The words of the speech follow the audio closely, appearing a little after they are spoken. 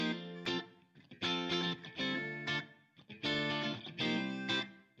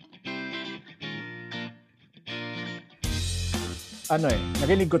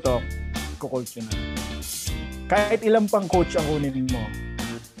narinig ko to, ko-coach yun na. Kahit ilang pang coach ang kunin mo,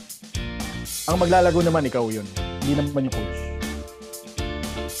 ang maglalago naman ikaw yun. Hindi naman yung coach.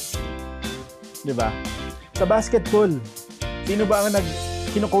 Diba? Sa basketball, sino ba ang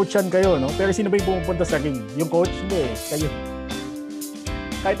kino-coachan kayo, no? Pero sino ba yung pumupunta sa ring? Yung coach? Hindi, kayo.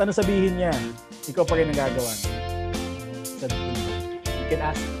 Kahit ano sabihin niya, ikaw pa rin ang gagawa. You can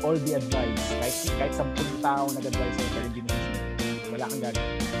ask all the advice. Kahit 10 tao nag-advise sa'yo, pero hindi mo wala kang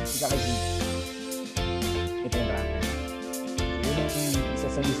gagawin. Hindi ka kayo. Ito yung racket. Yun ang isa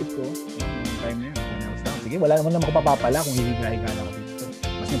sa isip ko. Noong time na yun. Sige, wala naman naman ako papapala kung hihiga-higa lang ako dito.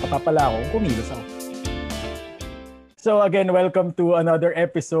 Mas yung papapala ako, kumilos ako. So again, welcome to another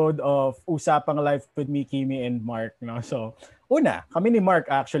episode of Usapang Life with me, Kimi, and Mark. No? So una, kami ni Mark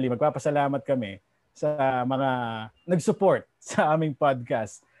actually, magpapasalamat kami sa mga nag-support sa aming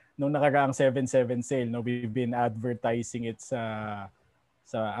podcast nung nakaraang 7/7 sale. No? We've been advertising it sa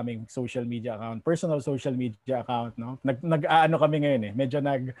aming social media account, personal social media account. No? Nag-aano kami ngayon eh. Medyo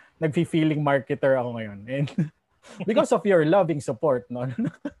nag-feeling marketer ako ngayon. And because of your loving support, no?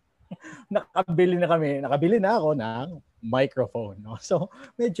 nakabili na ako ng microphone, no? So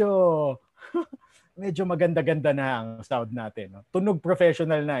medyo maganda-ganda na ang sound natin, no? Tunog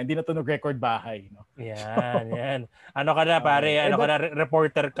professional na, hindi na tunog record bahay, no? Yan. Ano ka na pare,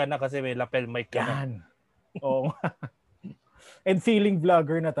 reporter ka na kasi may lapel mic ka na. Oo. And feeling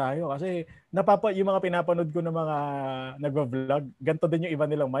vlogger na tayo kasi yung mga pinapanood ko ng mga nagvo-vlog, ganito din yung iba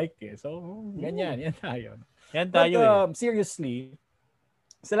nilang mic eh. So ganyan, yan tayo. Yan tayo. But, seriously,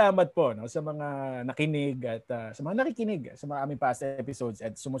 salamat po, no, sa mga nakinig at sa mga nakikinig sa mga aming past episodes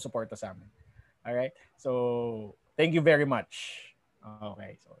at sumusuporta sa amin. Alright? So, thank you very much.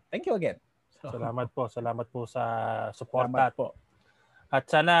 Okay. So, thank you again. Salamat po sa suporta po. At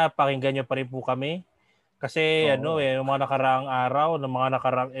sana pakinggan niyo pa rin po kami kasi yung mga nakaraang araw,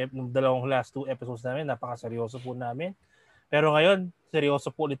 ng dalawang last 2 episodes namin, napakaseryoso po namin. Pero ngayon, seryoso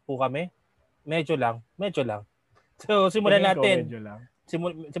po ulit po kami. Medyo lang. So, simulan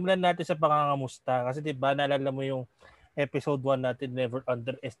natin sa pangangamusta kasi 'di ba naalala mo yung episode 1 natin, never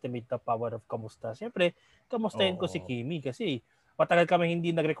underestimate the power of kamusta. Siyempre, kamustahin ko si Kimi kasi matagal kami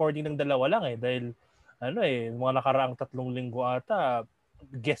hindi nag-recording ng dalawa lang dahil mga nakaraang 3 linggo ata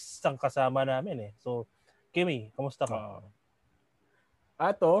guests ang kasama namin . So, Kimi, kamusta ka?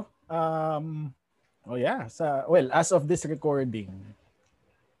 As of this recording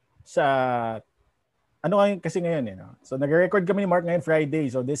kasi ngayon no? So nagre-record kami ni Mark ngayon Friday.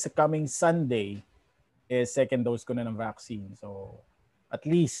 So this coming Sunday is second dose ko na ng vaccine. So at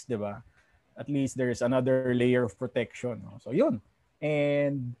least, 'di ba? At least there's another layer of protection, no? So yun.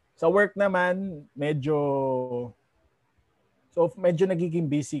 And sa work naman, medyo nagiging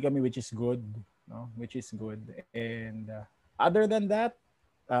busy kami, which is good, no? Which is good. And other than that,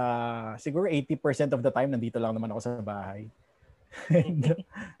 siguro 80% of the time nandito lang naman ako sa bahay. And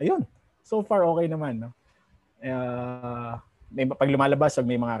ayun. So far, okay naman, no? Pag lumalabas,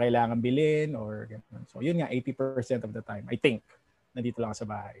 may mga kailangan bilhin or gano'n. So, yun nga, 80% of the time, I think, nandito lang sa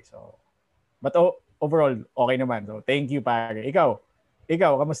bahay. So, but overall, okay naman. So, thank you, pare. Ikaw,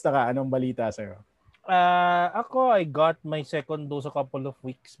 kamusta ka? Anong balita sa'yo? Ako, I got my second dose a couple of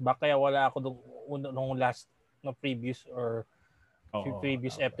weeks back. Kaya wala ako nung last na previous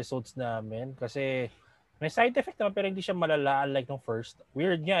episodes namin. Kasi may side effect naman pero hindi siya malala like nung first.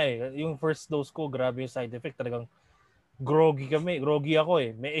 Weird nga Yung first dose ko, grabe yung side effect. Talagang groggy ako .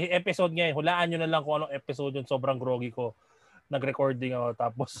 May episode nga hulaan nyo na lang kung anong episode yun. Sobrang groggy ko. Nag-recording ako.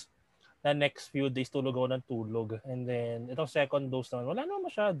 Tapos, na next few days tulog ako ng tulog. And then, itong second dose naman, wala naman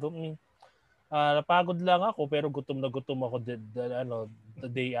masyado. Napagod lang ako pero gutom na gutom ako the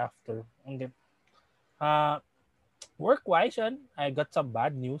day after. And then, work-wise, I got some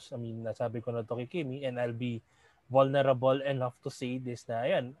bad news. I mean, nasabi ko na to kay Kimi and I'll be vulnerable enough to say this na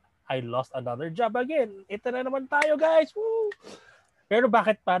I lost another job again. Ito na naman tayo, guys. Woo! Pero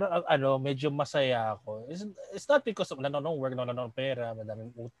bakit parang medyo masaya ako? It's not because of work, pera,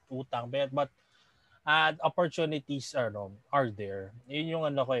 madaming utang, but opportunities are there. Yun yung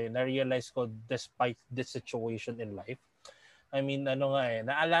na-realize ko despite this situation in life. I mean,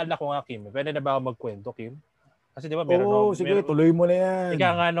 naalala ko nga, Kim. Pwede na ba ako magkwento, Kim? Kasi di ba sige, tuloy mo na yan.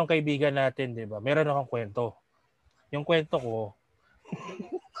 Ika nga nung kaibigan natin, di ba? Meron akong kwento. Yung kwento ko,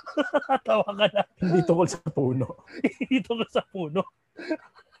 tawa ka na. Hindi tungkol sa puno.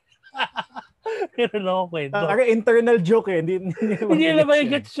 Meron akong kwento. Internal joke Hindi na ba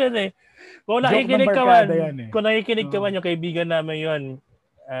yung gets yun Kung nakikinig ka man yung kaibigan namin yun,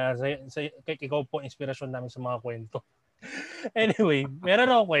 ikaw po inspirasyon namin sa mga kwento. Anyway,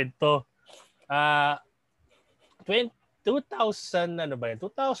 meron akong kwento. 2000, ano ba yan?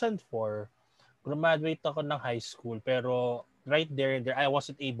 2004, graduate ako ng high school. Pero right there and there, I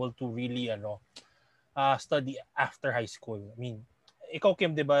wasn't able to really, study after high school. I mean, ikaw,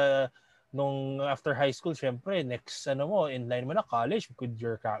 Kim, di ba, nung after high school, syempre, next, in line mo na college with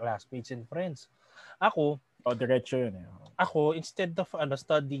your classmates and friends. Ako, diretso yun eh. Ako, instead of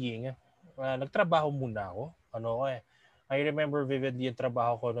studying, nagtrabaho muna ako. I remember vividly yung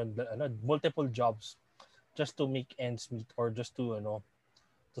trabaho ko nun, multiple jobs just to make ends meet or just to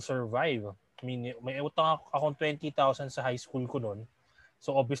to survive. I mean, may utang akong 20,000 sa high school ko nun.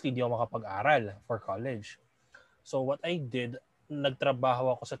 So obviously hindi ako makapag-aral for college. So what I did,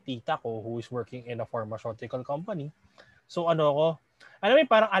 nagtrabaho ako sa tita ko who is working in a pharmaceutical company. So alam mo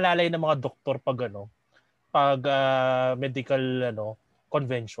parang alalay ng mga doktor pag medical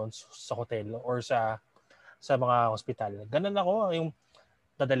conventions sa hotel or sa mga hospital. Ganun ako, yung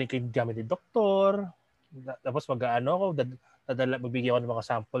dadalhin ko yung gamit ni doktor, tapos magbibigay ako ng mga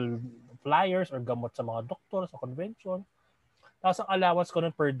sample flyers or gamot sa mga doktor sa convention. Tapos ang allowance ko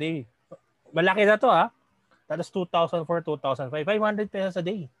nun per day. Malaki na to Tapos 2004, 2005, 500 pesos a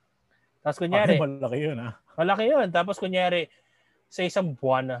day. Tapos kunyari, malaki yun Malaki yun. Tapos kunyari, sa isang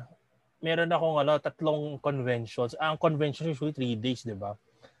buwan, meron akong 3 conventions. Ang convention usually 3 days, di ba?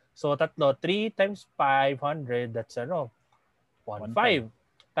 So 3 times 500, that's 1.5.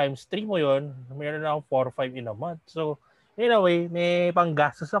 Times 3 mo yun, meron akong 4-5 in a month. So, in a way, may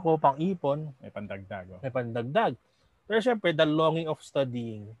panggastos ako, pang-ipon. May pandagdag. May pandagdag. Pero syempre, the longing of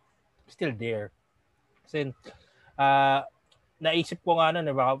studying still there. Kasi, naisip ko nga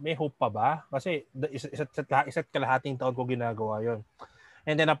baka may hope pa ba? Kasi isa't kalahating taon ko ginagawa yon.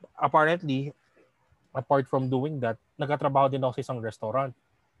 And then apparently, apart from doing that, nagkatrabaho din ako sa isang restaurant.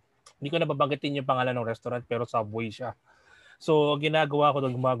 Hindi ko na babanggitin yung pangalan ng restaurant pero Subway siya. So, ginagawa ko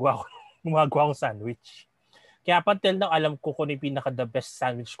doon, gumagawa akong sandwich. Kaya up until now, alam ko kung yung pinaka-the best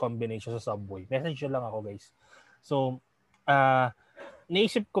sandwich combination sa Subway. Message lang ako, guys. So,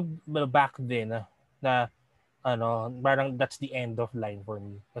 naisip ko back then na parang that's the end of line for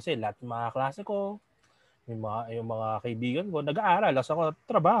me. Kasi lahat ng mga klase ko, yung mga kaibigan ko, nag-aaral. Tapos ako,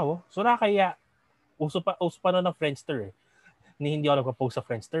 trabaho. So, kaya, uso pa na ng Friendster eh. Hindi ako nagpo-post sa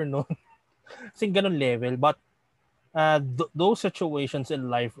Friendster noon. Kasi ganun level. But, those situations in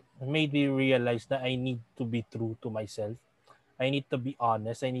life made me realize that I need to be true to myself. I need to be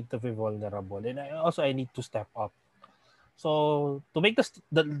honest. I need to be vulnerable. And I need to step up. So, to make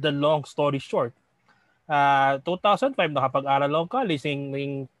the long story short, 2005, nakapag-aral ako college.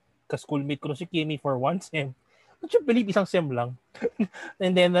 Yung ka-schoolmate ko si Kimi for 1 sem. Would you believe, isang sem lang?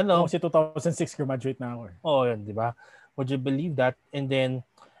 And then, kasi 2006 graduate na ako. Yun, di ba? Would you believe that? And then,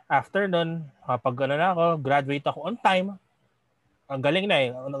 after nun, kapag graduate ako on time. Ang galing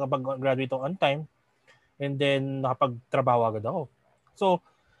na nakapag-graduate ako on time. And then, nakapag-trabaho agad ako. So,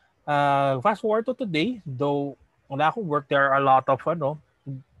 fast forward to today, though wala akong work, there are a lot of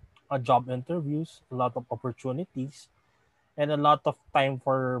job interviews, a lot of opportunities, and a lot of time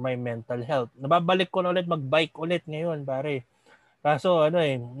for my mental health. Nababalik ko na ulit mag-bike ulit ngayon, pare. Kaso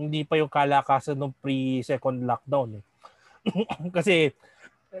hindi pa yung kalakasan ng pre-second lockdown eh. Kasi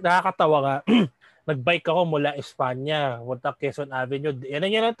nakakatawa nga, nag-bike ako mula Espanya, punta Quezon Avenue. Yan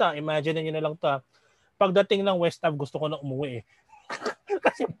lang to. Imagine niyo na lang to. Pagdating ng West Ave, gusto ko na umuwi eh.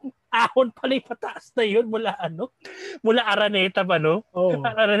 Kasi ahon pala yung pataas na yun mula mula Araneta ba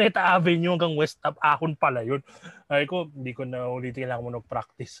Araneta Avenue hanggang West Ave, ahon pala yun. Ay ko, hindi ko na ulitin, lang mo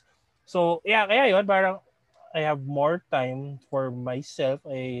practice. So, kaya yun, parang I have more time for myself.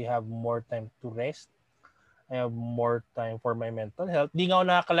 I have more time to rest. I have more time for my mental health. Di nga ako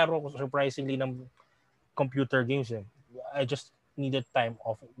nakakalaro surprisingly ng computer games eh. I just needed time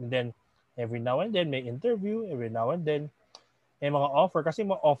off. And then, every now and then, may interview. Every now and then, may mga offer. Kasi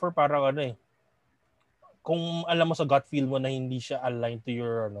mga offer parang kung alam mo sa gut feel mo na hindi siya aligned to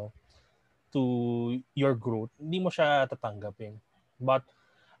your, to your growth, hindi mo siya tatanggapin. But,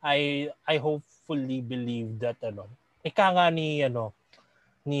 I hopefully believe that, ika nga ni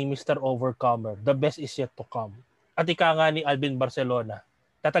Mr. Overcomer, the best is yet to come. At ika nga ni Alvin Barcelona,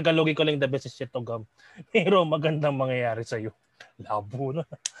 tatagalogin ko lang the best is yet to come. Pero magandang mangyayari sa'yo. Labo na.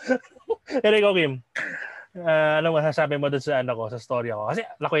 Pero ikaw, Kim, ano masasabi mo doon sa sa story ko? Kasi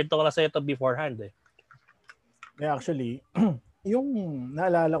nakwento ko na sa'yo ito beforehand eh. Yeah, actually, yung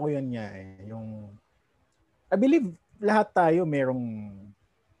naalala ko yan niya I believe lahat tayo merong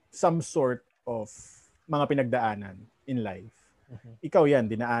some sort of mga pinagdaanan in life. Ikaw yan,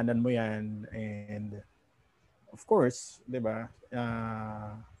 dinaanan mo yan, and of course, 'di ba?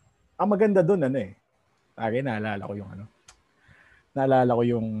 Ang maganda doon naalala ko yung naalala ko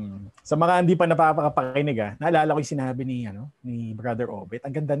yung, sa mga hindi pa napapakapakinig naalala ko yung sinabi ni Brother Obet.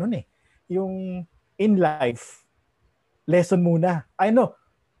 Ang ganda nun eh. Yung in life, lesson muna.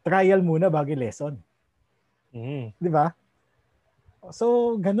 Trial muna bago lesson. Di ba?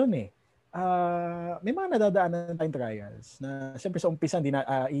 So, ganun eh. May mga nadadaanan tayong trials na siyempre sa umpisa hindi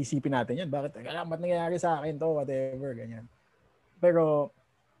na iisipin natin yan. Ba't nangyayari sa akin to? Whatever, ganyan. Pero,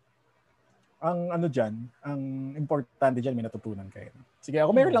 ang ang importante dyan, may natutunan kayo. Sige, ako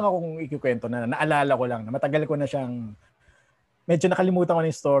meron lang akong ikikwento na naalala ko lang, na matagal ko na siyang, medyo nakalimutan ko na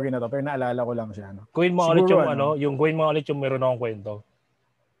yung story na to, pero naalala ko lang siya. Gawin mo ulit yung meron akong kwento.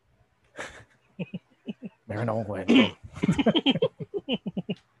 Meron akong kwento.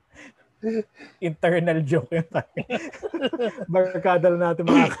 Internal joke yun tayo. Barkada lang natin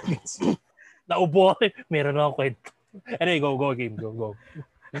mga kagits. Naubo ako meron akong kwento. Anyway, go game, go.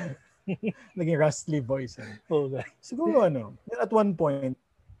 Naging rustly voice. Okay. Siguro at one point,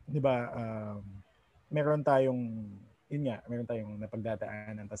 di ba, meron tayong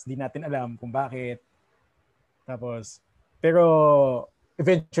napagdadaanan, tapos di natin alam kung bakit. Tapos, pero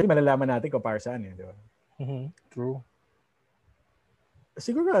eventually malalaman natin kung para saan di ba? True.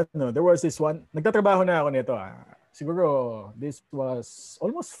 Siguro there was this one, nagtatrabaho na ako nito Siguro this was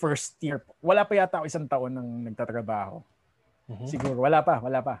almost first year. Wala pa yata ako 1 taon nang nagtatrabaho. Siguro wala pa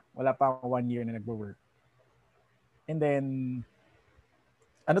ako 1 year na nagwo-work. And then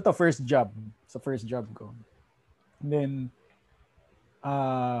first job. Sa first job ko. And then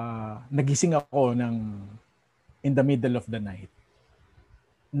nagising ako in the middle of the night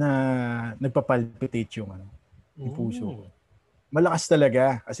na nagpapalpitate yung puso ko. Malakas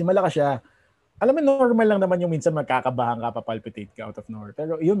talaga. Kasi malakas siya. Alam mo, normal lang naman yung minsan magkakabahan ka, papalpitate ka out of nowhere.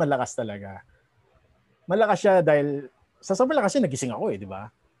 Pero yun, malakas talaga. Malakas siya dahil, sa malakas siya, nagising ako di ba?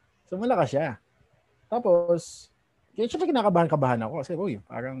 So, malakas siya. Tapos, kaya syempre kinakabahan-kabahan ako. Kasi,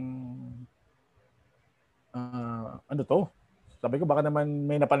 parang, ano to? Sabi ko, baka naman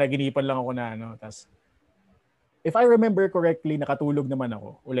may napanaginipan lang ako na Tapos, if I remember correctly, nakatulog naman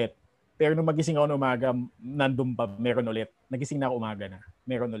ako ulit. Pero nung magising ako ng umaga, nandun pa, meron ulit. Nagising na ako umaga na,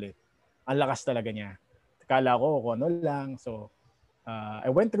 meron ulit. Ang lakas talaga niya. Kala ko kung ano lang. So, I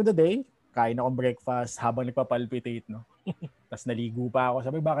went through the day, kain akong breakfast habang nagpapalpitate, Tapos naligo pa ako.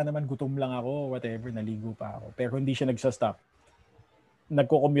 Sabi, baka naman gutom lang ako, whatever, naligo pa ako. Pero hindi siya nagsastop.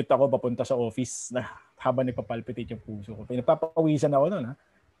 Nagko-commute ako papunta sa office na habang nagpapalpitate yung puso ko. Pinagpapawisan ako nun,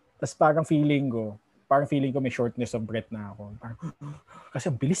 Tapos parang feeling ko may shortness of breath na ako. Kasi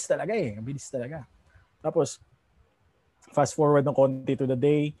ang bilis talaga Ang bilis talaga. Tapos, fast forward ng konti to the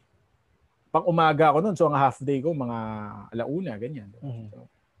day. Pang umaga ako nun. So, ang half day ko, mga 1:00, ganyan. So,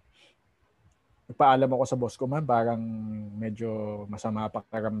 nagpaalam ako sa boss ko, man, parang medyo masama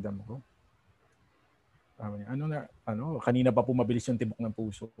pakiramdam ko. Sabi niya, kanina pa pumabilis yung tibok ng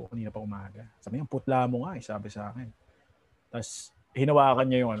puso ko. Kanina pa umaga. Sabi niya, putla mo nga, sabi sa akin. Tapos,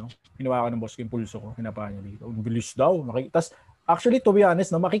 hinawakan niya hinawakan ng boss ko yung pulso ko, hinapahan niya dito. Ang bilis daw. Tapos, actually, to be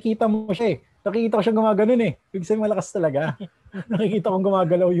honest, makikita mo siya Nakikita ko siya gumaganon Ibig sabihin, malakas talaga. Nakikita kong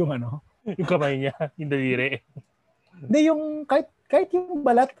gumagalaw yung yung kamay niya, yung daliri. Hindi, yung kahit yung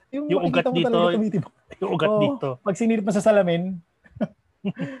balat, yung ugat dito. Yung ugat dito. Pag sinilip mo sa salamin.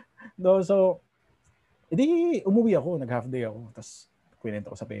 So, edi umuwi ako, nag-half day ako. Tapos,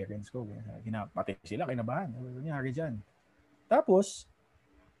 kwento ko sa parents ko. Pati sila, kinabahan. Ano nangyari dyan? Tapos,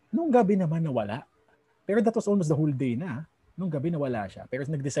 nung gabi naman nawala. Pero that was almost the whole day na. Nung gabi nawala siya. Pero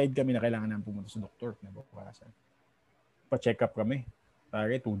nag-decide kami na kailangan namin pumunta sa doktor. Pa-check up kami.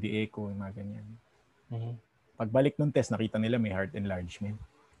 Pare, 2D echo, mga ganyan. Pagbalik ng test, nakita nila may heart enlargement.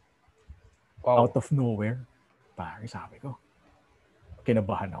 Wow. Out of nowhere. Pare, sabi ko.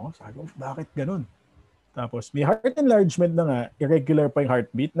 Kinabahan ako. Sabi ko, bakit ganun? Tapos, may heart enlargement na nga. Irregular pa yung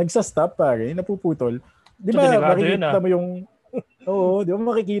heartbeat. Nagsastop, pare. Napuputol. Di ba, makikita mo yung... Oo, di ba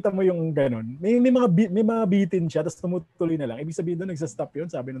makikita mo yung ganun. May mga bitin siya, tapos tumutuloy na lang. Ibig sabihin doon, nagsastop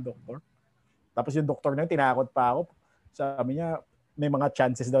yun, sabi ng doktor. Tapos yung doktor na yun, tinakot pa ako. Sabi niya, may mga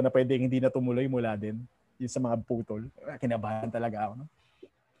chances daw na pwedeng hindi na tumuloy mula din. Yung sa mga putol. Kinabahan talaga ako.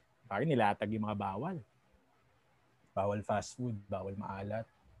 Parang nilatag yung mga bawal. Bawal fast food, bawal maalat.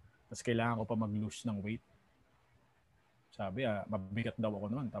 Tapos kailangan ko pa mag-lose ng weight. Sabi, mabigat daw ako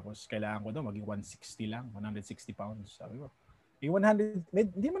noon. Tapos kailangan ko daw maging 160 lang, 160 pounds. Sabi ko, yung 100,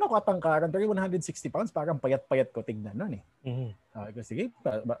 hindi man ako katangkaran, pero yung 160 pounds, parang payat-payat ko tignan nun Sabi ko, sige,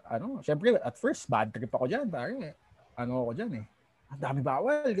 syempre, at first, bad trip ako dyan. Parang, ako dyan Ang dami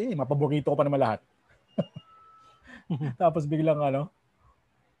bawal, mapaborito ko pa naman lahat. Tapos biglang,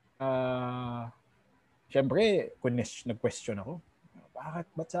 syempre, nag-question ako.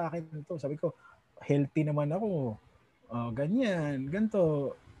 Ba't sa akin ito? Sabi ko, healthy naman ako. Ganyan,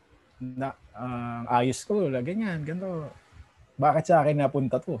 ganito. Ayos ko, ganyan, ganito. Bakit sa akin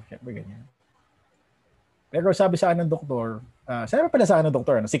napunta to? Siyempre, ganyan. Pero sabi sa akin ng doktor, sabi pala sa akin ng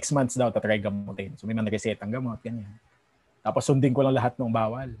doktor, 6 months daw tatry gamutin. So may mga reset ang gamot, ganyan. Tapos sundin ko lang lahat ng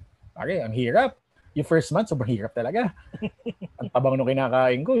bawal. Pare, ang hirap. Yung first month, sobrang hirap talaga. Ang tabang nung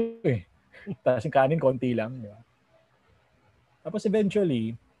kinakain ko eh. Tapos yung kanin, konti lang. Di ba? Tapos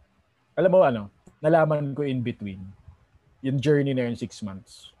eventually, alam mo ano, nalaman ko in between, yung journey na yun 6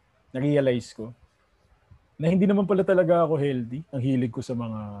 months, na-realize ko, na hindi naman pala talaga ako healthy. Ang hilig ko sa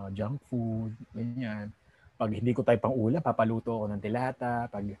mga junk food, ganyan. Pag hindi ko tayo pang ulam, papaluto ako ng dilata.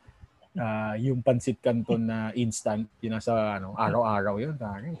 Pag yung pansit canton na instant, yun nasa araw-araw yun.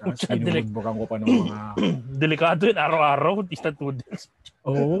 Tapos binubudbukan ko pa ng mga... Delikado yun, araw-araw, instant noodles.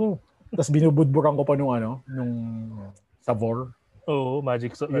 Oo. Tapos binubudbukan ko pa nung Savor. Oo,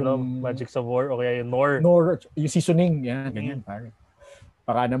 Magic Savor o kaya yung Knorr. Knorr, yung seasoning, yan, ganyan, pare.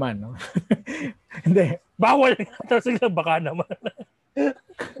 Baka naman, no? Hindi. Bawal! Tapos baka naman.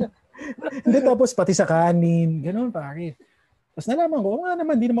 Hindi, tapos pati sa kanin, gano'n, pare. Tapos nalaman ko,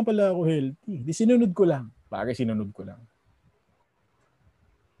 naman, di naman pala ako healthy. Di sinunod ko lang. Pare, sinunod ko lang.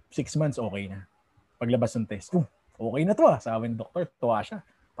 6 months, okay na. Paglabas ng test, okay na to Sabi ng doktor, tuwa siya.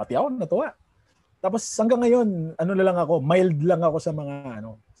 Pati ako, natuwa. Tapos hanggang ngayon, na lang ako, mild lang ako sa mga,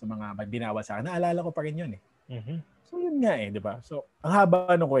 sa mga binawa sa akin. Naalala ko pa rin yun eh. Mm-hmm. So yun nga di ba? So, ang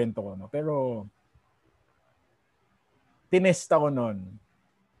haba ng kwento ko, no? Pero, tinest ako nun.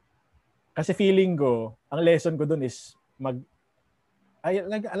 Kasi feeling ko, ang lesson ko dun is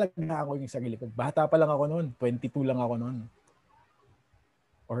nag-alaga ako yung sarili ko. Bata pa lang ako noon. 22 lang ako noon.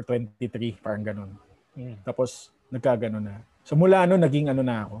 Or 23, parang ganun. Tapos, nagkaganon na. So, mula naging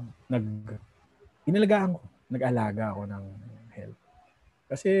na ako. Inalagaan ko. Nag-alaga ako ng health.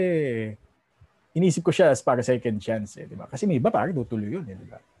 Kasi, inisip ko siya as para second chance. Di ba? Kasi may iba parang tutuloy yun. Di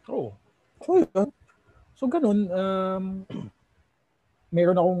ba? Oo. So, ganun.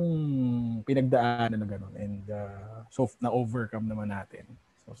 Meron akong pinagdaanan na gano'n and so na-overcome naman natin.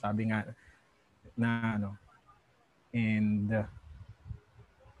 So sabi nga na and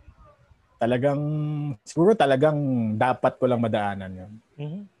siguro talagang dapat ko lang madaanan yun.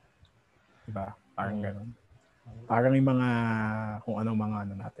 Mm-hmm. Diba? Parang gano'n. Parang yung mga kung anong mga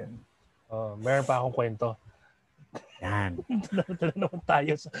natin. Meron pa akong kwento. Yan. Dala naman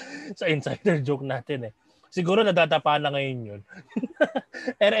tayo sa insider joke natin eh. Siguro natatapa na ngayon yun.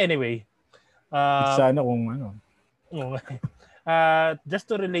 Pero anyway. Sana kung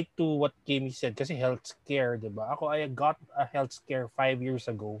just to relate to what Kimmy said, kasi health scare, di ba? I got a health scare 5 years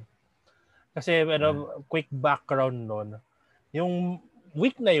ago. Kasi quick background nun. Yung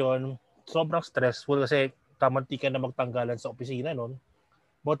week na yon sobrang stressful kasi tamantika na magtanggalan sa opisina nun.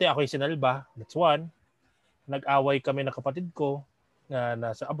 Buti ako yung sinalba. That's 1. Nag-away kami ng kapatid ko na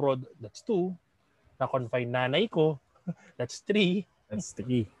nasa abroad. That's 2. Na-confine nanay ko. That's 3.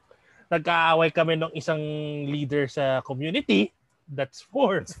 Nagkaaway kami ng isang leader sa community. That's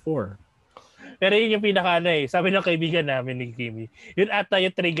 4. Pero yun yung pinaka sabi ng kaibigan namin ni Kimi. Yun ata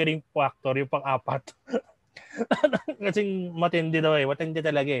yung triggering factor, yung pang-4. Kasi matindi daw matindi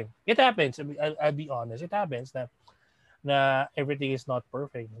talaga eh. It happens, I'll be honest, it happens na everything is not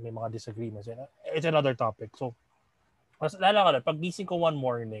perfect. May mga disagreements. It's another topic. So, mas lala ko na, pag gising ko one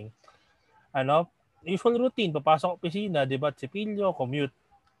morning, usual routine, papasok opisina, diba, sipilyo, commute.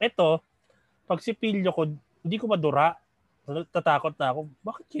 Ito, pag sipilyo ko, hindi ko madura. Tatakot na ako.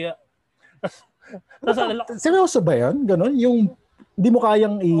 Bakit kaya? Seryoso ba yan? Ganon? Yung hindi mo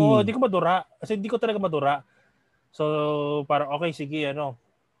kayang Oo, hindi ko madura. Kasi hindi ko talaga madura. So, parang okay, sige,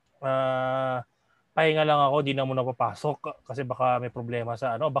 pahinga lang ako, di na muna papasok. Kasi baka may problema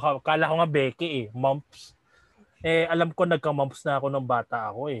sa Baka kala ko nga beke mumps. Alam ko nagka-mumps na ako nung bata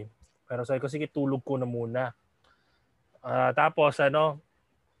ako Pero sabi ko, sige, tulog ko na muna. Tapos,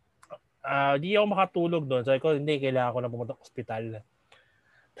 di ako makatulog doon. Sabi ko, hindi, kailangan ko na pumunta sa ospital.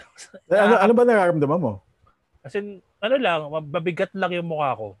 Ano ba nararamdaman mo? Kasi, mabigat lang yung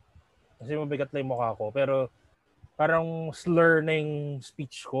mukha ko. Pero, parang slur na yung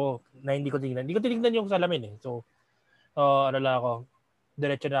speech ko na hindi ko tinignan. Hindi ko tinignan yung salamin So, ako,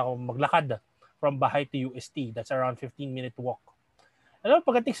 diretso na ako maglakad from bahay to UST. That's around 15-minute walk.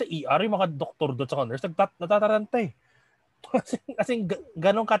 Pagdating sa ER, yung mga doktor doon sa nurse, natataranta Kasi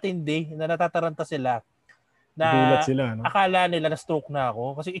ganong katindi na natataranta sila. Gulat sila, Akala nila na stroke na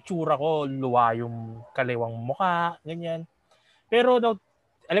ako. Kasi itsura ko, luwa yung kaliwang mukha, ganyan. Pero,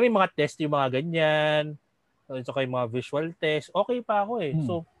 alam mo yung mga test, yung mga ganyan. Ito kayo mga visual test. Okay pa ako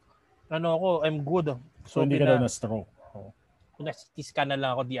So, I'm good. So hindi ka daw na-stroke. Na-CT scan na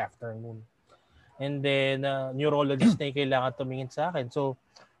lang ako the afternoon. And then, neurologist na yung kailangan tumingin sa akin. So,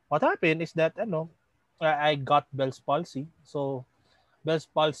 what happened is that, I got Bell's palsy. So, Bell's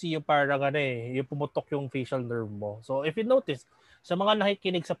palsy yung parang yung pumutok yung facial nerve mo. So, if you notice, sa mga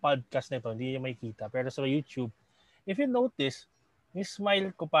nakikinig sa podcast nito, hindi niyo makikita. Pero sa YouTube, if you notice, yung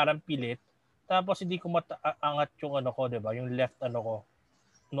smile ko parang pilit. Tapos, hindi ko angat yung ko, di ba? Yung left ko,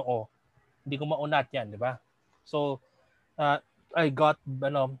 noo. Hindi ko maunat yan, di ba? So, I got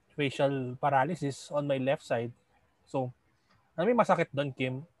facial paralysis on my left side. So, may masakit doon,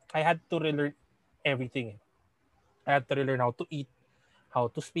 Kim. I had to relearn everything. I had to relearn how to eat, how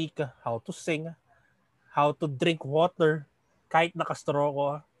to speak, how to sing, how to drink water. Kahit nakastraw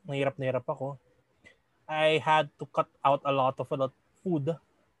ko, nahirap na hirap ako. I had to cut out a lot of food.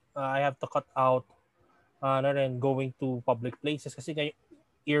 I have to cut out going to public places kasi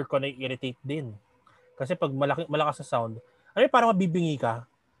ear ko na-irritate din. Kasi pag malakas sa sound, parang mabibingi ka.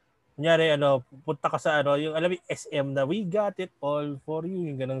 Kunyari, punta ka sa, yung alam mo, SM na, we got it all for you,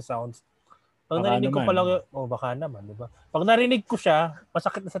 yung ganang sounds. Pag baka narinig naman. Ko pala, baka naman, di ba? Pag narinig ko siya,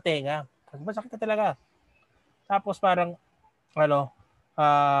 masakit na sa tenga. Masakit na talaga. Tapos parang, 2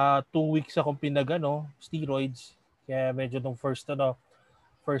 weeks akong steroids. Kaya medyo nung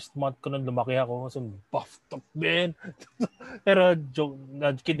first month ko nung lumaki ako, so buffed up, man. Pero joke,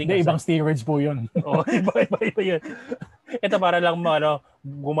 kidding. Hindi, ibang steroids po yun. Iba yun. Ito para lang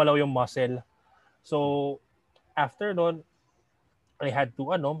gumalaw yung muscle. So, after nun, I had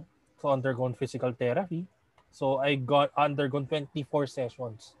to undergo physical therapy. So, I got undergone 24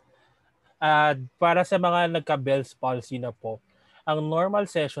 sessions. Para sa mga nagka-Bell's palsy na po, ang normal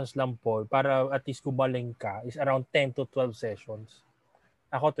sessions lang po, para at least gumaling ka, is around 10 to 12 sessions.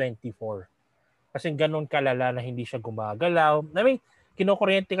 Ako 24. Kasi ganun kalala na hindi siya gumagalaw. I mean,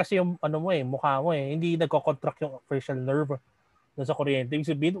 kinukuryente kasi yung mukha mo eh. Hindi nagko-contract yung facial nerve sa kuryente. Ibig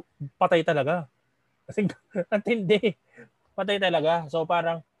sabihin, patay talaga. Kasi antindi. Patay talaga. So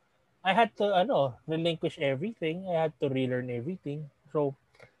parang I had to relinquish everything. I had to relearn everything. So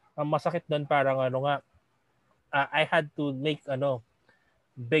masakit doon parang I had to make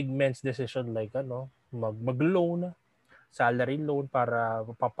big men's decision like mag-loan, salary loan para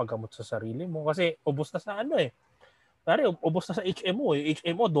papagamot sa sarili mo kasi ubos na sa Pare, ubos na sa HMO eh.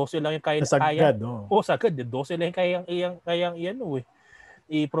 HMO 12 lang yung kaya. Nasagad, sagad. 12 lang yung kayang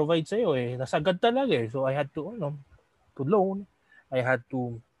i-provide sa iyo eh. Nasagad talaga eh. So I had to to loan. I had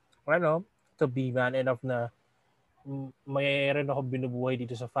to to be man enough na mayroon ako binubuhay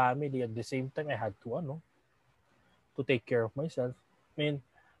dito sa family. At the same time I had to to take care of myself. I mean,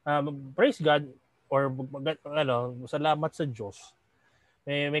 praise God or salamat sa Diyos.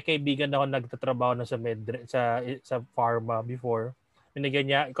 May kaibigan ako nagtatrabaho na sa pharma before. Binigyan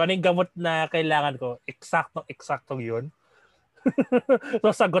niya, kung ano yung gamot na kailangan ko, eksaktong yun.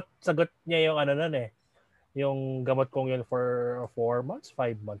 So sagot niya yung yung gamot kong yun for 4 months,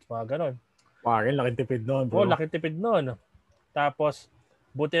 5 months, mga ganon. Parang laking tipid nun, bro. Laking tipid nun. Tapos,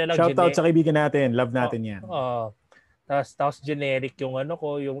 buti na lang shoutout sa kaibigan natin, love natin yan. Tapos generic yung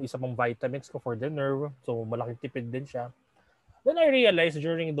yung isa pang vitamins ko for the nerve. So malaking tipid din siya. Then I realized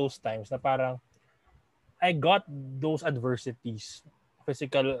during those times na parang I got those adversities.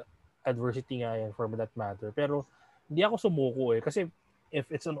 Physical adversity nga yan for that matter. Pero hindi ako sumuko eh. Kasi if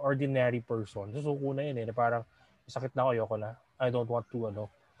it's an ordinary person, susuko na yun eh. Na parang sakit na ako, ayoko na. I don't want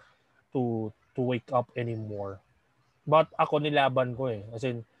to wake up anymore. But ako nilaban ko eh. As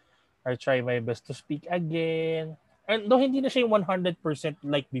in, I try my best to speak again. And though hindi na siya yung 100%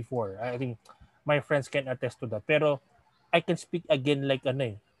 like before. I think my friends can attest to that. Pero I can speak again like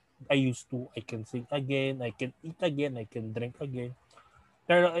I used to. I can sing again. I can eat again. I can drink again.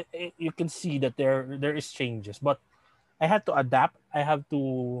 Pero you can see that there is changes. But I had to adapt. I have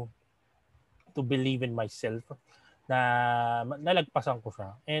to believe in myself na nalagpasan ko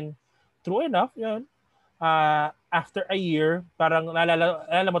siya. And true enough, yun. After a year, parang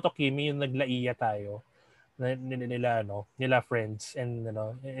naalala mo to, Kimi, yung naglaiya tayo. Nila friends and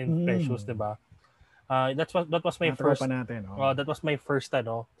Precious, 'di ba? That was my first natin, that was my first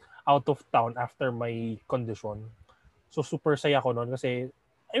out of town after my condition. So super saya ko noon kasi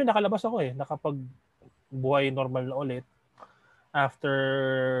nakalabas ako nakapagbuhay normal na ulit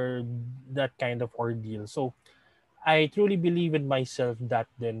after that kind of ordeal. So I truly believe in myself that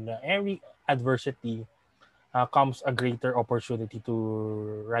then every adversity comes a greater opportunity to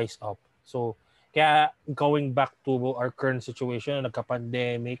rise up. So kaya going back to our current situation,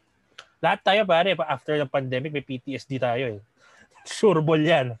 nagka-pandemic, lahat tayo pare, after the pandemic, may PTSD tayo eh. Sureball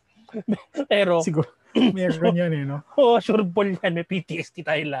yan. Pero, siguro, meron yan eh, no? Oo, sureball yan. May PTSD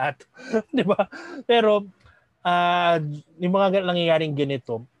tayo lahat. Di ba? Pero, yung mga nangyayaring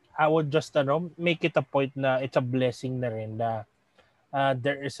ganito, I would just make it a point na it's a blessing na rin na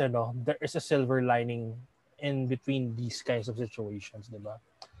there is a silver lining in between these kinds of situations, di ba?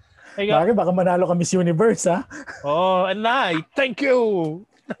 Bakit? Baka manalo ka Miss Universe, ha? Oh, and thank you!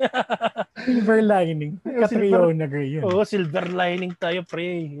 Silver lining. Catriona Gray yun. Silver lining tayo,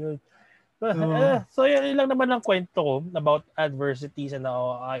 pre. So, yan lang naman ang kwento ko about adversities and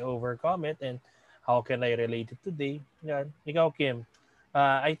how I overcome it and how can I relate it today. Yan. Ikaw, Kim.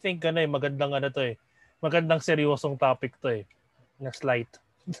 I think magandang to eh. Magandang seryosong topic to eh. Na slight.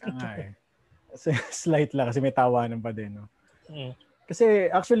 Slight lang kasi may tawanan pa din, no?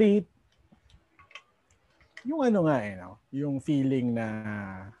 Kasi actually yung yung feeling na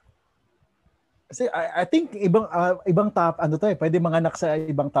kasi I think ibang pwede manganak sa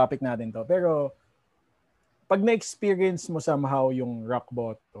ibang topic natin to. Pero pag na-experience mo somehow yung rock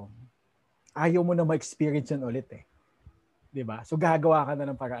bottom, ayaw mo na ma-experience yun ulit eh. 'Di ba? So gagawa ka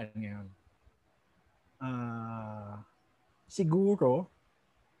na ng paraan ngayon. Siguro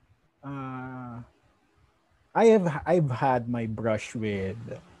I've had my brush with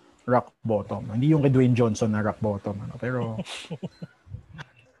rock bottom. Hindi yung kay Dwayne Johnson na rock bottom pero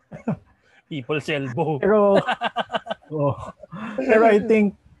people's elbow. Pero I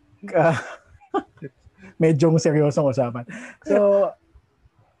think medyo seryosong usapan. So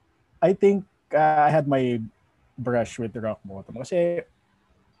I think I had my brush with rock bottom kasi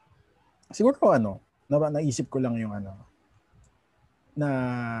siguro naisip ko lang yung na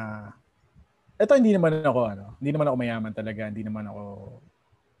ito hindi naman ako mayaman talaga, hindi naman ako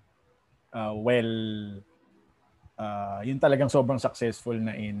yun talagang sobrang successful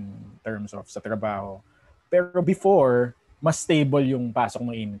na in terms of sa trabaho. Pero before, mas stable yung pasok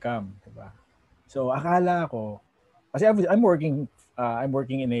ng income, diba? So akala ko kasi I'm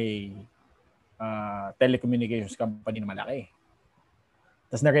working in a telecommunications company na malaki.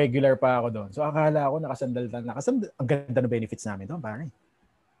 Tapos na-regular pa ako doon. So akala ko nakasandal ang ganda ng benefits namin doon, pare.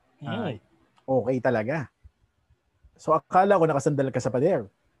 Okay talaga. So akala ko nakasandal ka sa pader.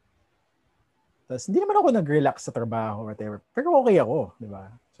 Tapos hindi naman ako nag-relax sa trabaho or whatever. Pero okay ako, di ba?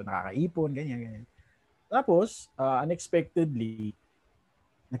 So nakakaipon, ganyan. Tapos, unexpectedly,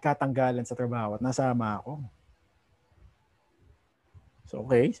 nagkatanggalan sa trabaho at nasama ako. So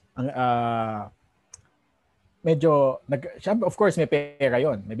okay. Of course, may pera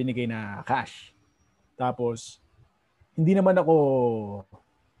yon, may binigay na cash. Tapos, hindi naman ako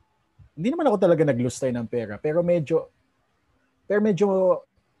talaga nag-lose ng pera. Pero medyo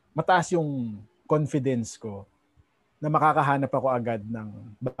mataas yung confidence ko na makakahanap ako agad ng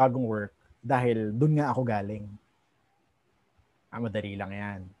bagong work dahil doon nga ako galing. Madali lang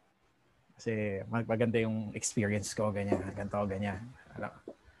yan. Kasi maganda yung experience ko, ganyan.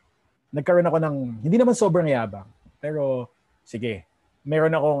 Nagkaroon ako ng, hindi naman sobrang yabang, pero sige,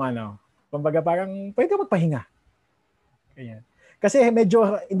 meron akong kumbaga parang pwede magpahinga. Ganyan. Kasi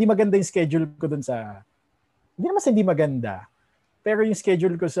medyo hindi maganda yung schedule ko doon hindi naman hindi maganda, pero yung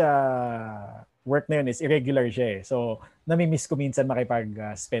schedule ko sa work na yun is irregular siya eh. So, nami-miss ko minsan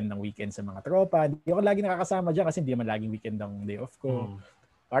makipag-spend ng weekend sa mga tropa. Hindi ako lagi nakakasama dyan kasi hindi naman laging weekend ang day off ko.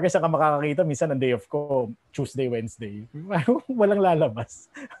 Para saan ka makakakita, minsan ang day off ko, Tuesday, Wednesday. Walang lalabas.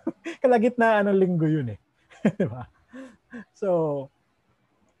 Kalagitnaan ng linggo yun eh. Diba? So,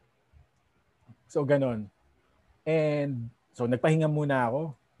 ganon. And, so nagpahinga muna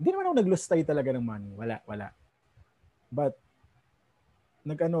ako. Hindi naman ako nag-lose tayo talaga ng money. Wala. But,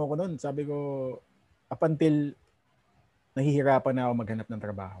 ako nun, sabi ko, up until nahihirapan na ako maghanap ng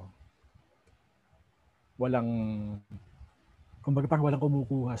trabaho. Kumbaga parang walang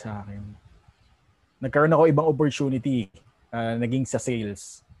kumukuha sa akin. Nagkaroon ako ibang opportunity, naging sa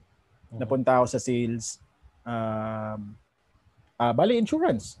sales. Napunta ako sa sales, bali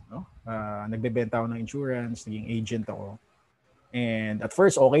insurance. No? Nagbebenta ako ng insurance, naging agent ako. And at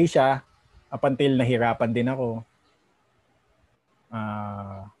first, okay siya, up until nahirapan din ako.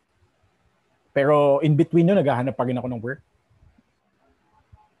 Pero in between yun, naghahanap pa rin ako ng work.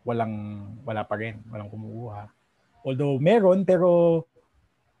 Wala pa rin. Walang kumukuha. Although meron, pero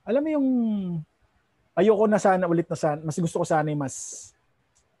alam mo yung ayoko na sana mas gusto ko sana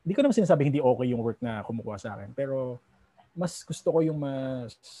hindi ko naman sinasabi hindi okay yung work na kumukuha sa akin. Pero mas gusto ko yung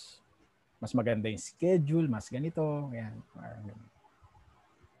mas maganda yung schedule, mas ganito. Yan.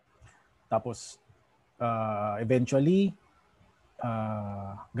 Tapos, eventually,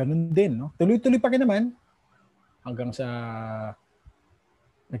 ganun din, no? Tuloy-tuloy pa rin naman hanggang sa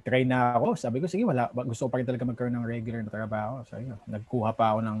nag-try na ako. Sabi ko, sige, gusto ko pa rin talaga magkaroon ng regular na trabaho. So, yun, nagkuha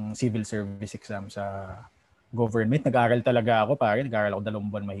pa ako ng civil service exam sa government. Nag-aaral talaga ako, pare. Nag-aaral ako 2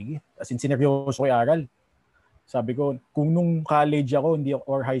 buwan mahigit. As in, sineryoso ko yung aral. Sabi ko, kung nung college ako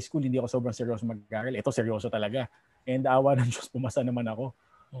or high school, hindi ako sobrang seryoso mag-aaral. Ito, seryoso talaga. And awa ng Diyos, pumasa naman ako.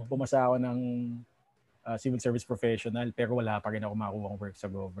 Pumasa ako ng civil service professional, pero wala pa rin ako makuha work sa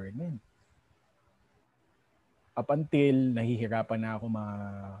government. Up until nahihirapan na ako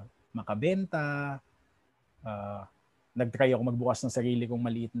makabenta, nag-try ako magbukas ng sarili kong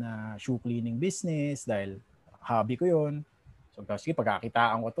maliit na shoe cleaning business dahil hobby ko yun. So, kasi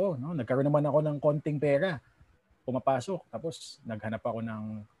pagkakitaan ko to, no? Nagkaroon naman ako ng konting pera. Pumapasok. Tapos, naghanap ako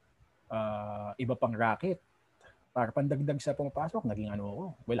ng iba pang racket para pandagdag sa pumapasok. Naging ano ako.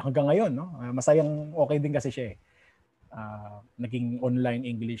 Well, hanggang ngayon, no? Masayang okay din kasi siya eh. Naging online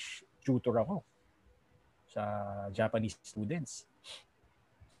English tutor ako sa Japanese students.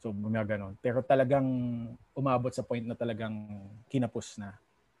 So, mga ganon. Pero talagang umabot sa point na talagang kinapos na.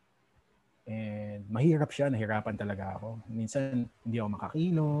 And mahirap siya. Nahirapan talaga ako. Minsan, hindi ako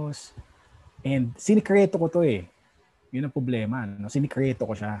makakilos. And sinikreto ko to eh. Yun ang problema. No? Sinikreto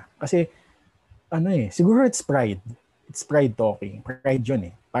ko siya. Kasi, siguro it's pride. It's pride talking. Pride yun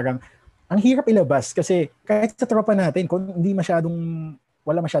eh. Parang, ang hirap ilabas kasi kahit sa tropa natin, kung hindi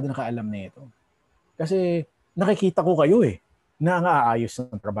wala masyadong nakaalam na ito. Kasi, nakikita ko kayo eh, na ang aayos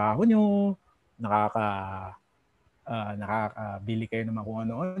ng trabaho nyo, nakakabili kayo naman kung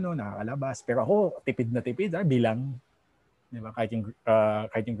ano-ano, nakakalabas. Pero ako, tipid na tipid, bilang. Diba? Kahit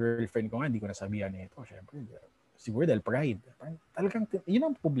yung girlfriend ko nga, hindi ko nasabihan nito. Siyempre, siguro dahil pride. Talagang, yun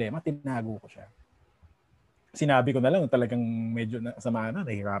ang problema, tinago ko siya. Sinabi ko na lang, talagang medyo sama na,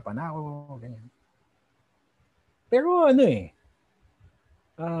 nahihirapan na ako, ganyan. Pero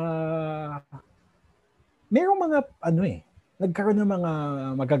merong mga, nagkaroon ng mga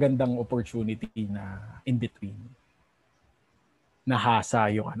magagandang opportunity na in between. Nahasa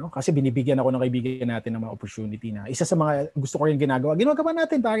yung kasi binibigyan ako ng kaibigan natin ng mga opportunity na isa sa mga gusto ko rin ginagawa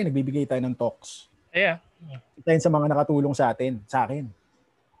natin pare, nagbibigay tayo ng talks. Yeah. Tayo sa mga nakatulong sa akin.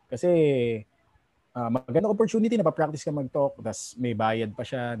 Kasi magandang opportunity na pa-practice ka mag-talk, tapos may bayad pa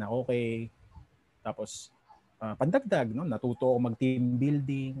siya na okay. Tapos pandagdag, no? Natuto ako mag-team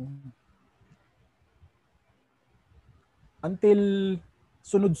building. Until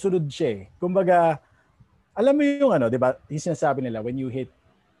sunod-sunod siya eh. Kumbaga, alam mo yung di ba? Yung sinasabi nila, when you hit,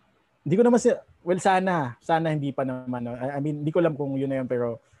 hindi ko naman sana hindi pa naman. I mean, hindi ko alam kung yun na yun,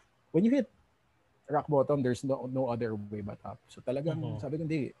 pero when you hit rock bottom, there's no other way but up. So talagang, sabi ko,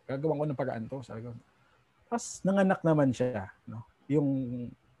 hindi, gagawan ko ng paraan to. Sabi ko, tapos nanganak naman siya. No? Yung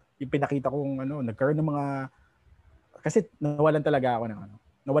pinakita kong, nagkaroon ng mga, kasi nawalan talaga ako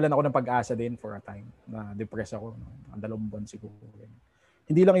nawalan ako ng pag-asa din for a time. Na-depress ako. 2 buwan siguro.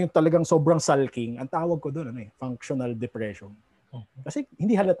 Hindi lang yung talagang sobrang sulking. Ang tawag ko doon, functional depression. Kasi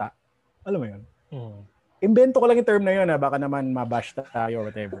hindi halata. Alam mo yun? Invento ko lang yung term na yun. Baka naman mabash tayo or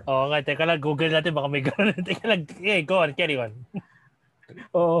whatever. Oo nga. Teka lang, Google natin. Baka may gano'n. Teka lang. Go on. Carry on.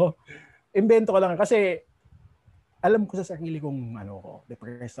 Oo. Invento ko lang. Kasi alam ko sa sarili kong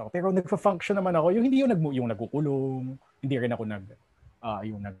depressed ako. Pero nagfa-function naman ako. Yung hindi yung nagkukulong. Hindi rin ako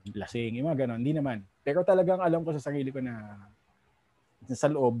yung naglasing. Yung mga gano'n. Hindi naman. Pero talagang alam ko sa sarili ko na sa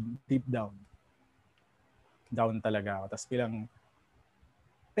loob, deep down talaga ako. Tapos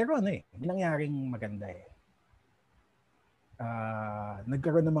pero may nangyaring maganda eh.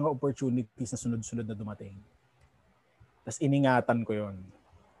 Nagkaroon ng mga opportunities na sunod-sunod na dumating. Tapos iningatan ko yun.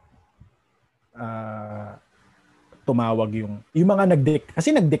 Tumawag yung mga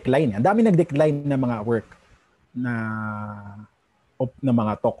kasi nag-decline. Ang dami nag-decline na mga work na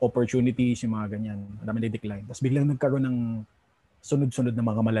mga talk opportunities, yung mga ganyan. Ang dami nag-decline. Tapos biglang nagkaroon ng sunod-sunod na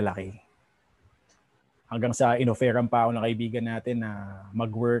mga malalaki. Hanggang sa inofferan pa ako ng kaibigan natin na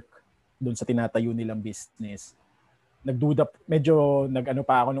mag-work doon sa tinatayo nilang business. Nagduda, medyo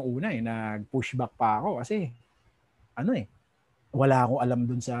pa ako nung una nag-pushback pa ako kasi wala akong alam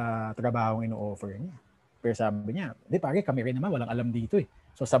doon sa trabahong ino-offer niya. Pero sabi niya, hindi pare, kami rin naman walang alam dito eh.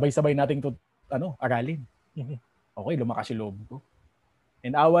 So sabay-sabay nating aralin. Okay, lumakas yung loob ko.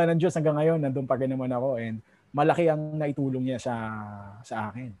 And awa ng Diyos hanggang ngayon, nandun pa rin naman ako and malaki ang naitulong niya sa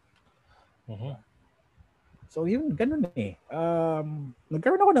akin. So yun, ganun eh.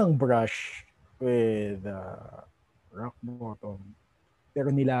 Nagkaroon ako ng brush with rock bottom.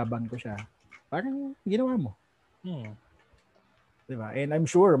 Pero nilaban ko siya. Parang ginawa mo. Diba? And I'm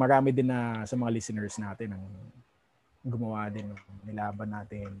sure marami din na sa mga listeners natin ang gumawa din. Nilaban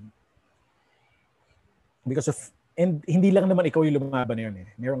natin. And hindi lang naman ikaw yung lumaban na yun eh.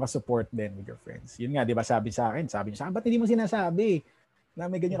 Meron ka support din with your friends. Yun nga, di ba sabi niya sa akin, ba't hindi mo sinasabi na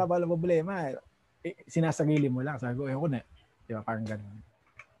may ganyan ka pala problema? Sinasagili mo lang. Sabi ko, ako na. Di ba, parang ganun.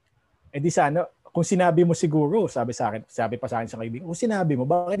 Di sana, kung sinabi mo siguro, sabi pa sa akin sa kaibigan, kung sinabi mo,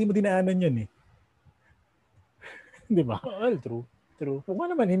 bakit hindi mo dinaanan yun eh? Di ba? Well, true. Kung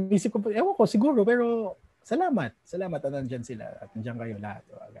ano naman, inisip ko, ewan ko, siguro, pero salamat at nandyan sila at nandyan kayo lahat.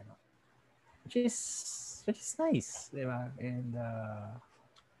 O, gano'n. Which is nice, di ba? And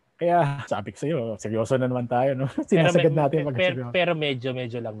kaya sabi ko sa'yo, seryoso na naman tayo, no? Sinasagad natin mag-seryoso. Pero medyo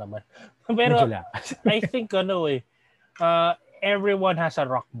lang naman. Medyo Pero lang. I think everyone has a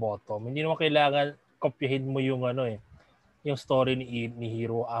rock bottom. Hindi naman kailangan kopyahin mo yung yung story ni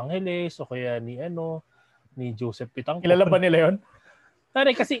Hero Angeles o kaya ni Joseph Pitangco. Kilala ba nila yun?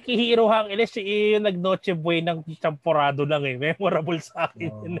 Kasi kay Hero Angeles yung nag-Noche Buena ng champorado lang memorable sa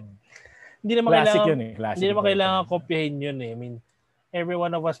akin. Hindi naman classic kailangan yun Classic hindi naman kailangan kopyahin yun I mean, every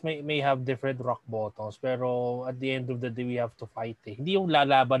one of us may have different rock bottoms, pero at the end of the day we have to fight Hindi yung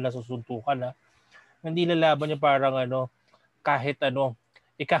lalaban na susuntukan Hindi lalaban yung parang kahit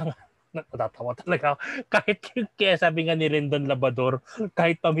natatawa talaga ako. Kahit kaya sabi nga ni Rendon Labador,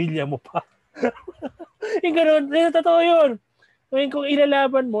 kahit pamilya mo pa. Yung gano'n, totoo yun. Ngayon kung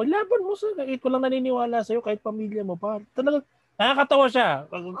ilalaban mo, laban mo sa kahit walang naniniwala sa'yo, kahit pamilya mo pa. Talagang nakakatawa siya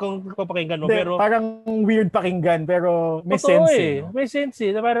kung papakinggan mo. Pero parang weird pakinggan, pero may totoo sense. No? May sense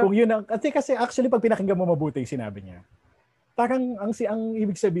Parang, kung yun kasi actually pag pinakinggan mo mabuti yung sinabi niya, parang ang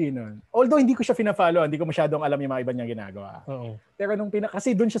ibig sabihin nun, although hindi ko siya fina-follow, hindi ko masyadong alam yung mga iba niyang ginagawa. Uh-oh. Pero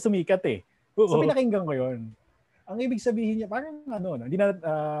kasi doon siya sumikat So pinakinggan ko yun. Ang ibig sabihin niya, parang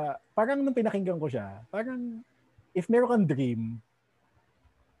parang nung pinakinggan ko siya, parang if meron kang dream,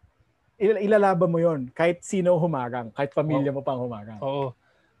 ilalaban mo yon kahit sino humarang, kahit pamilya mo pang humarang. Oo.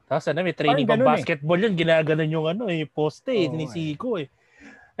 Tapos may training pang basketball yun, ginaganon yung yung poste ni Siko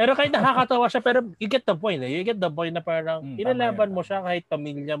Pero kahit nakakatawa siya, pero you get the point. You get the point na parang ilalaban mo siya kahit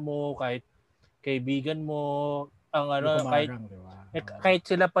pamilya mo, kahit kaibigan mo, kahit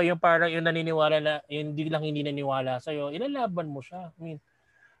sila pa yung parang yung naniniwala na, yung hindi naniniwala sa'yo, ilalaban mo siya. I mean,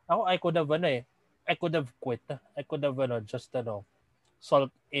 ako, I could have quit. I could have just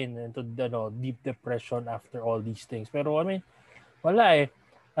sulked into deep depression after all these things. Pero I mean, wala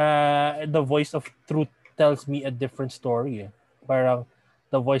the voice of truth tells me a different story Parang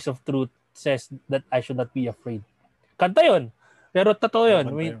the voice of truth says that I should not be afraid. Kanta yun. Pero totoo yun.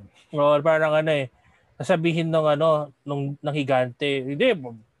 I mean, parang sabihin nung higante, hindi,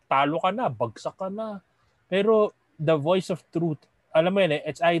 talo ka na, bagsak ka na. Pero the voice of truth, alam mo yun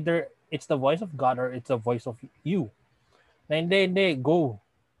it's the voice of God or it's the voice of you. Na hindi, go.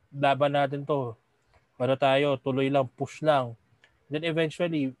 Laban natin to. Tayo, tuloy lang, push lang. Then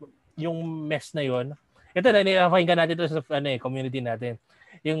eventually, yung mess na yun, ito na, pakinggan natin ito sa community natin.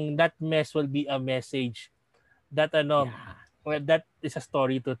 Yung that mess will be a message that that is a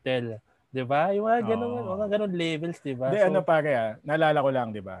story to tell. 'Di ba? Yung mga ganun levels, 'di ba? Naalala ko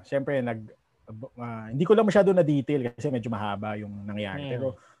lang, 'di ba? Syempre hindi ko lang masyado na detail kasi medyo mahaba yung nangyari.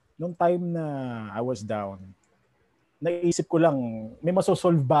 Pero nung time na I was down, naisip ko lang may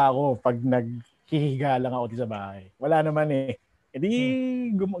masosolve ba ako pag naghihiga lang ako dito sa bahay. Wala naman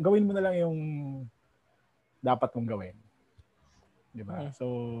gawin mo na lang yung dapat mong gawin. Diba? So,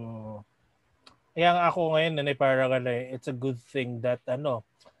 kaya ako ngayon, parang it's a good thing that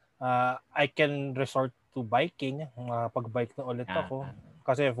I can resort to biking. Pag-bike na ulit ako.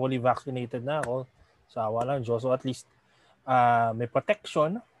 Kasi fully vaccinated na ako. Sawa lang, Diyos. So at least may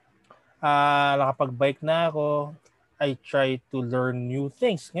protection. Nakapag-bike na ako. I try to learn new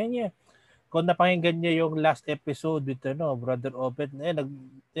things. Ngayon kung napakinggan niya yung last episode with Brother Obed,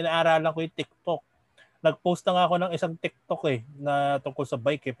 tinaaralan ko yung TikTok. Nag-post na nga ako ng isang TikTok na tungkol sa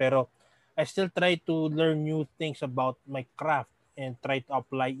bike pero I still try to learn new things about my craft and try to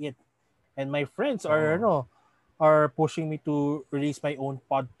apply it. And my friends are pushing me to release my own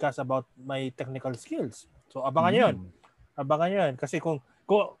podcast about my technical skills. So abangan 'yon. Abangan 'yon kasi kung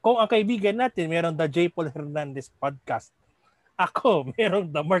ang kaibigan natin mayroong the J. Paul Hernandez podcast. Ako, mayroong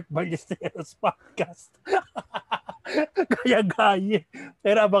the Mark Ballesteros podcast. Gaya-gaya.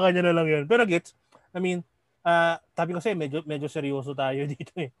 Pero abangan nyo na lang 'yon. Pero gets, I mean, sabi ko medyo seryoso tayo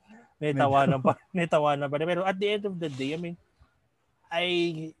dito May tawanan pa. Pero at the end of the day, I mean, I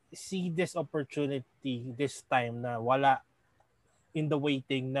see this opportunity this time na wala in the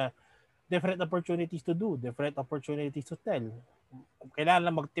waiting na different opportunities to do, different opportunities to tell. Kailangan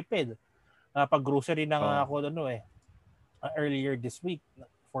lang magtipid. Pag-grocery na nga ako earlier this week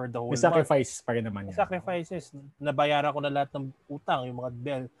for the whole month. May sacrifice pa rin naman yan. Sacrifices. Nabayaran ko na lahat ng utang, yung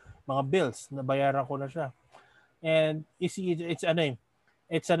mga bills, nabayaran ko na siya. And you see, it's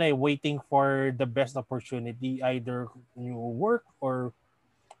waiting for the best opportunity, either new work or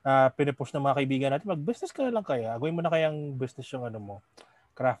pinupush ng mga kaibigan natin, mag-business ka na lang kaya. Gawin mo na kayang business yung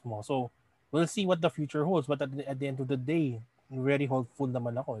craft mo. So, we'll see what the future holds. But at the end of the day, very hopeful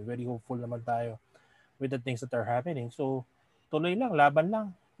naman ako. Very hopeful naman tayo with the things that are happening. So, tuloy lang, laban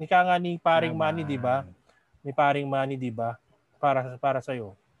lang. Ika nga ni Paring Manny, di ba? Ni Paring Manny, di ba? Para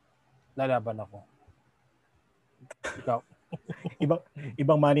sa'yo, lalaban ako. Ikaw.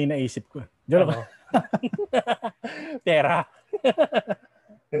 Ibang Manny na isip ko. Joke ano? Pera.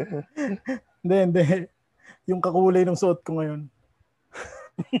 Hindi. Yung kakulay ng suot ko ngayon.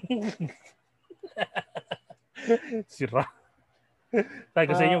 Sira. Sabi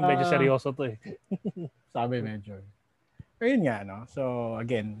ko sa inyo, medyo seryoso to eh. Sabi medyo. Pero yun nga, no? So,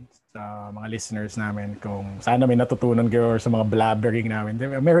 again, sa mga listeners namin, kung sana may natutunan kayo or sa mga blabbering namin,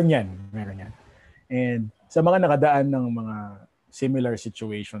 meron yan. And sa mga nakadaan ng mga similar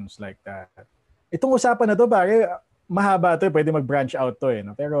situations like that, itong usapan na to, pare, mahaba to, pwede mag-branch out to eh.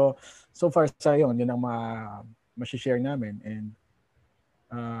 No? Pero so far sa yun ang ma-share namin. And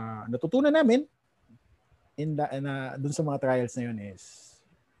natutunan namin dun sa mga trials na yun is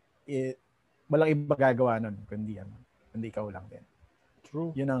walang iba gagawa nun kundi ikaw lang din.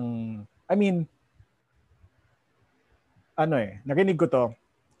 True. Yun ang, narinig ko to,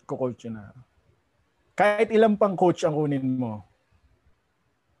 ko-coach yun na, kahit ilang pang coach ang kunin mo,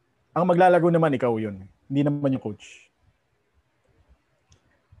 ang maglalago naman ikaw yun. Hindi naman yung coach.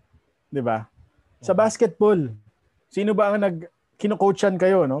 'Di ba? Sa basketball, sino ba ang kino-coachan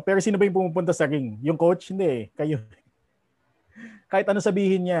kayo, no? Pero sino ba yung pumupunta sa ring? Yung coach? Hindi, kayo. Kahit ano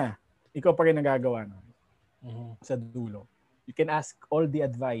sabihin niya, ikaw pa rin ang gagawa, no? Sa dulo. You can ask all the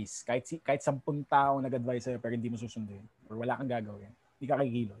advice. Kahit 10 tao nag-advise sa'yo pero hindi mo susundin or wala kang gagawin. Hindi ka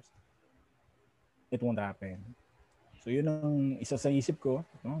kikilos. It won't happen. So yun ang isa sa isip ko,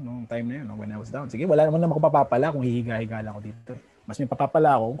 no, nung time na yun, no, when I was down. Sige, wala naman ako papapala kung hihiga-higa lang ako dito. Mas may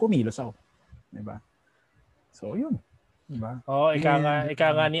papapala ako kung kumilos ako. Diba? So yun. Diba? Ika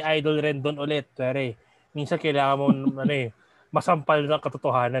nga ni Idol Rendon ulit. Pare, minsan kailangan mo masampal ng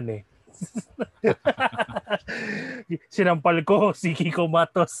katotohanan eh. Sinampal ko si Kiko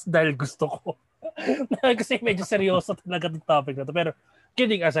Matos dahil gusto ko. Kasi medyo seryoso talaga itong topic na to. Pero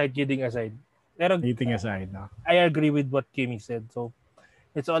kidding aside. Pero dating aside, no? I agree with what Kimmy said. So,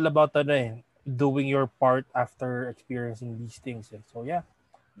 it's all about doing your part after experiencing these things. So, yeah.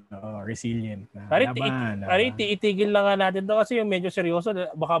 Resilient na. Itigil lang nga natin to kasi yung medyo seryoso,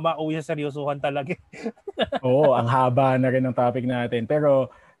 baka mauwi sa seryosohan talaga. Oo, ang haba na rin ng topic natin. Pero,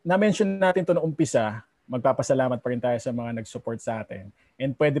 na-mention natin to noong umpisa, magpapasalamat pa rin tayo sa mga nag-support sa atin.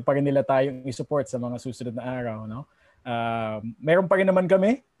 And pwede pa rin nila tayong i-support sa mga susunod na araw, no? Meron pa rin naman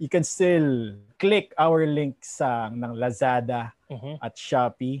kami. You can still click our link ng Lazada at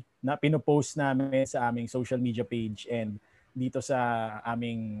Shopee na pinopost namin sa aming social media page and dito sa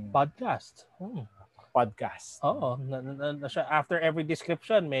aming podcast. Oo. After every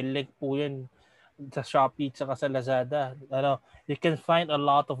description, may link po yun sa Shopee at sa Lazada. You can find a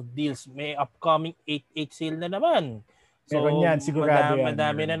lot of deals. May upcoming 8/8 sale na naman. So, meron yan, sigurado yan.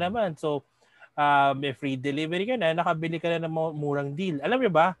 Madami na naman. So, may free delivery ka na, nakabili ka na ng murang deal. Alam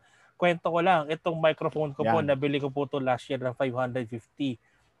niyo ba, kwento ko lang, itong microphone ko po, nabili ko po ito last year ng 550.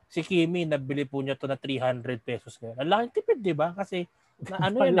 Si Kimi, nabili po niya ito na 300 pesos ngayon. Ang laking tipid, di ba? Kasi,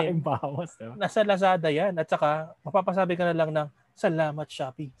 bawas, nasa Lazada yan. At saka, mapapasabi ka na lang ng, salamat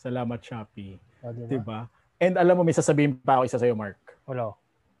Shopee. Salamat Shopee. Diba? And alam mo, may sasabihin pa ako isa sa'yo, Mark. Wala.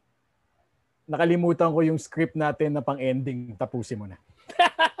 Nakalimutan ko yung script natin na pang-ending. Tapusin mo na.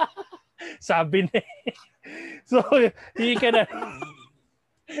 Sabi na So, hindi ka na.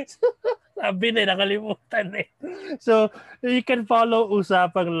 Sabi na, nakalimutan eh. So, you can follow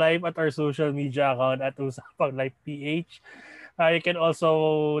Usapang Live at our social media account at Usapang Live PH. You can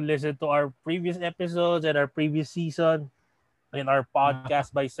also listen to our previous episodes and our previous season in our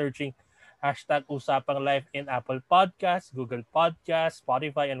podcast by searching #Usapang Live in Apple Podcasts, Google Podcasts,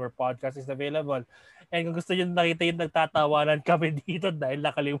 Spotify, and where podcast is available. And kung gusto nyo nakita yung nagtatawanan kami dito dahil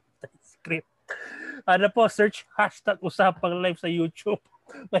nakalimutan yung script, search #Usapang Live sa YouTube.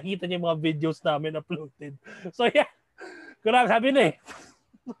 Makita niyo yung mga videos namin uploaded. So yeah, sabi na eh.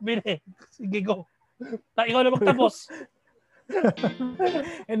 Sige, go. Ikaw na magtapos.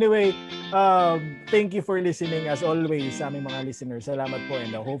 Anyway, thank you for listening as always sa aming mga listeners. Salamat po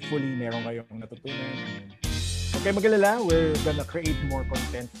and hopefully meron kayong natutunan. Huwag kayo mag-alala, we're gonna create more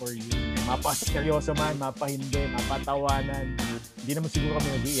content for you. Mapa-seryoso man, mapa-hindi, mapatawanan. Hindi naman siguro kami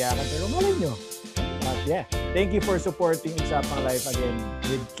mag-iiyakan, pero malay nyo. But yeah, thank you for supporting Usapang Live again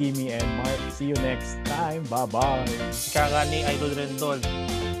with Kimi and Mark. See you next time. Bye-bye. Ika nga ni Idol Rendon,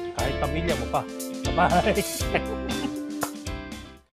 kahit pamilya mo pa. Bye-bye.